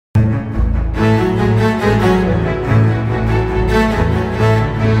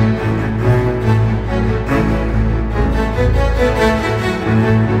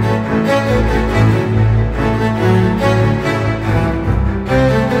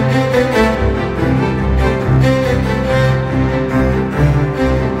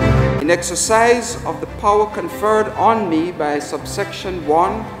exercise of the power conferred on me by subsection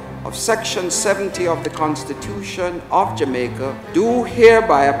 1 of Section 70 of the Constitution of Jamaica, do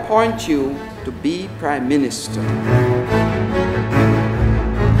hereby appoint you to be Prime Minister.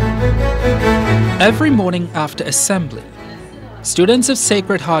 Every morning after assembly, students of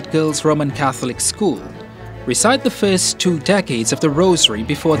Sacred Heart Girls Roman Catholic School recite the first 2 decades of the Rosary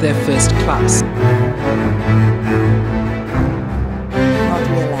before their first class. Not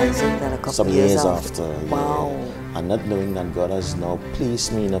realizing that a couple some years after, wow. And not knowing that God has now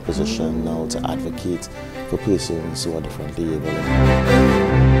placed me in a position now to advocate for persons who are differently able.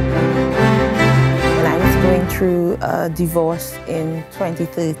 When I was going through a divorce in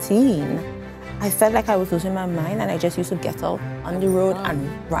 2013, I felt like I was losing my mind, and I just used to get out on the road and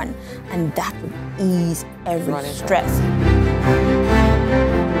run, and that would ease every stress.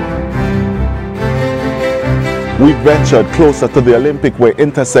 We ventured closer to the Olympic Way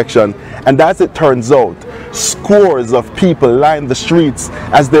intersection, and as it turns out, scores of people line the streets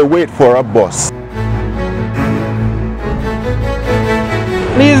as they wait for a bus.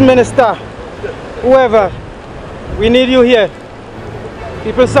 Please, Minister, whoever, we need you here.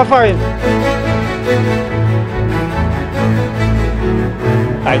 People suffering.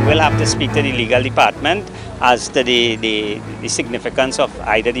 I will have to speak to the legal department as to the significance of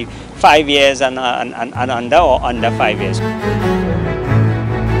either the 5 years and under, or under 5 years.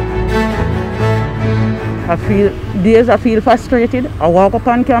 I feel frustrated. I walk up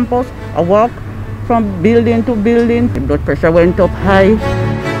on campus, I walk from building to building. The blood pressure went up high.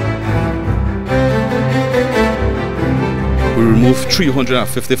 We removed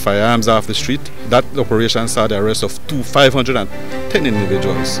 350 firearms off the street. That operation saw the arrest of 510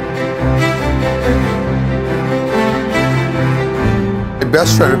 individuals. My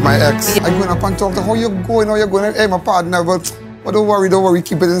best friend with my ex. I go up and talk to how you going, hey, my partner, but don't worry,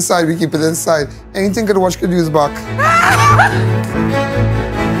 keep it inside, we keep it inside. Anything could watch could use back.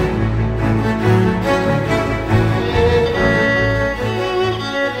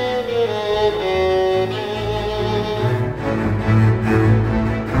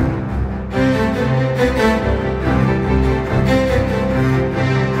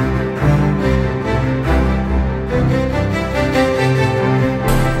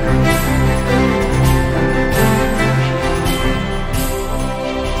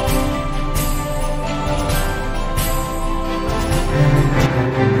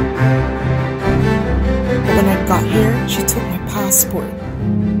 She took my passport.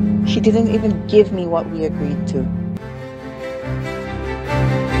 She didn't even give me what we agreed to.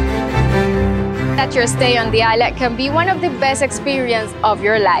 That your stay on the island can be one of the best experiences of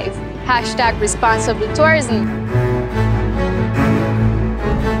your life. #responsible tourism.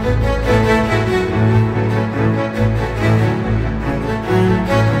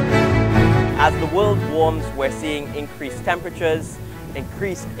 As the world warms, we're seeing increased temperatures,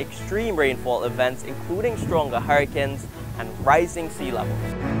 increased extreme rainfall events, including stronger hurricanes and rising sea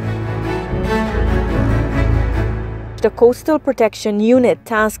levels. The Coastal Protection Unit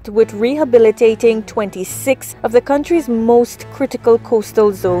tasked with rehabilitating 26 of the country's most critical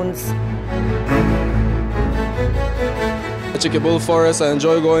coastal zones. The Chickabul Forest, I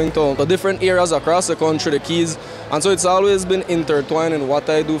enjoy going to the different areas across the country, the Keys, and so it's always been intertwined in what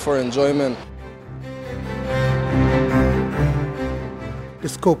I do for enjoyment. The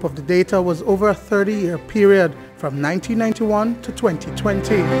scope of the data was over a 30-year period from 1991 to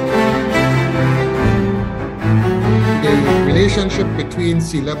 2020. The relationship between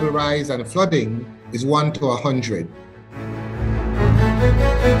sea level rise and flooding is 1 to 100.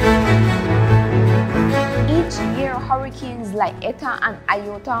 Each year, hurricanes like Eta and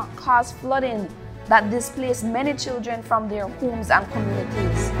Iota cause flooding that displace many children from their homes and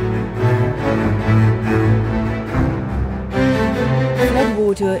communities.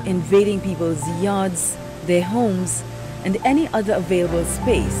 Floodwater invading people's yards, their homes, and any other available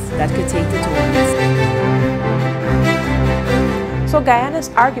space that could take the toll. So Guyana's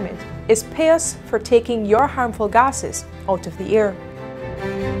argument is pay us for taking your harmful gases out of the air.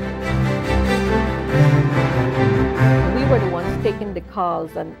 We were the ones taking the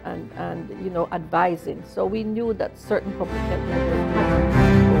calls and advising, so we knew that certain public health measures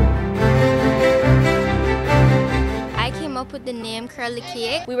I came up with the name Curly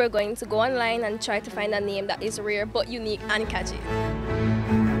Cake. We were going to go online and try to find a name that is rare but unique and catchy.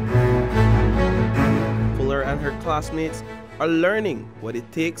 Fuller and her classmates are learning what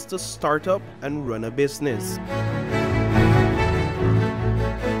it takes to start up and run a business.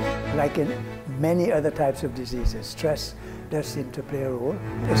 Like in many other types of diseases, stress does seem to play a role.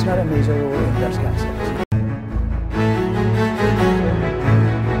 It's not a major role in breast cancer.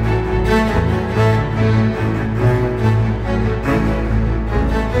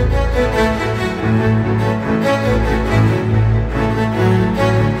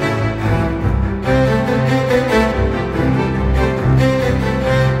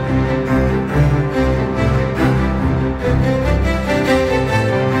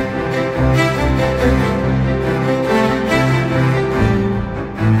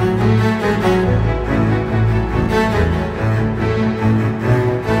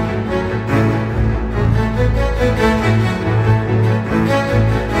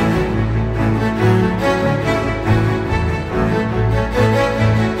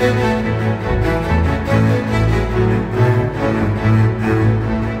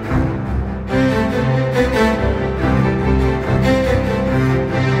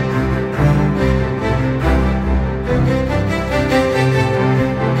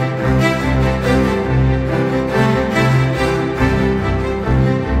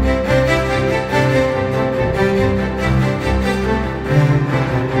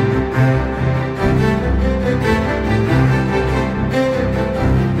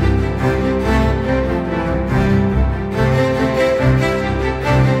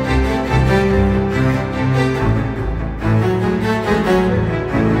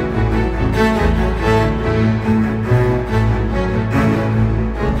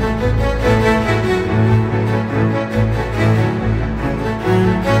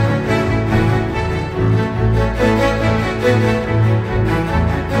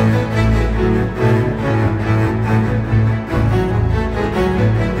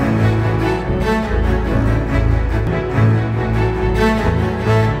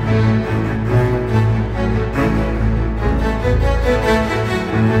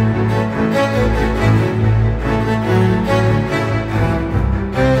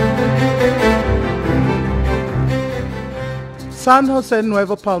 San Jose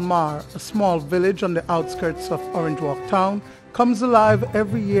Nuevo Palmar, a small village on the outskirts of Orange Walk Town, comes alive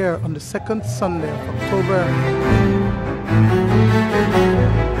every year on the second Sunday of October.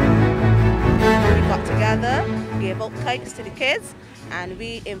 We got together, gave out kites to the kids, and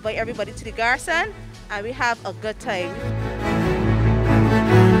we invite everybody to the garden, and we have a good time.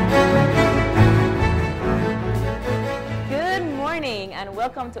 Good morning and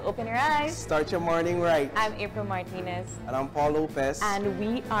welcome to Open Your Eyes. Start your morning right. I'm April Martinez. And I'm Paul Lopez. And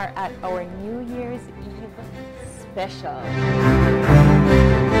we are at our New Year's Eve special.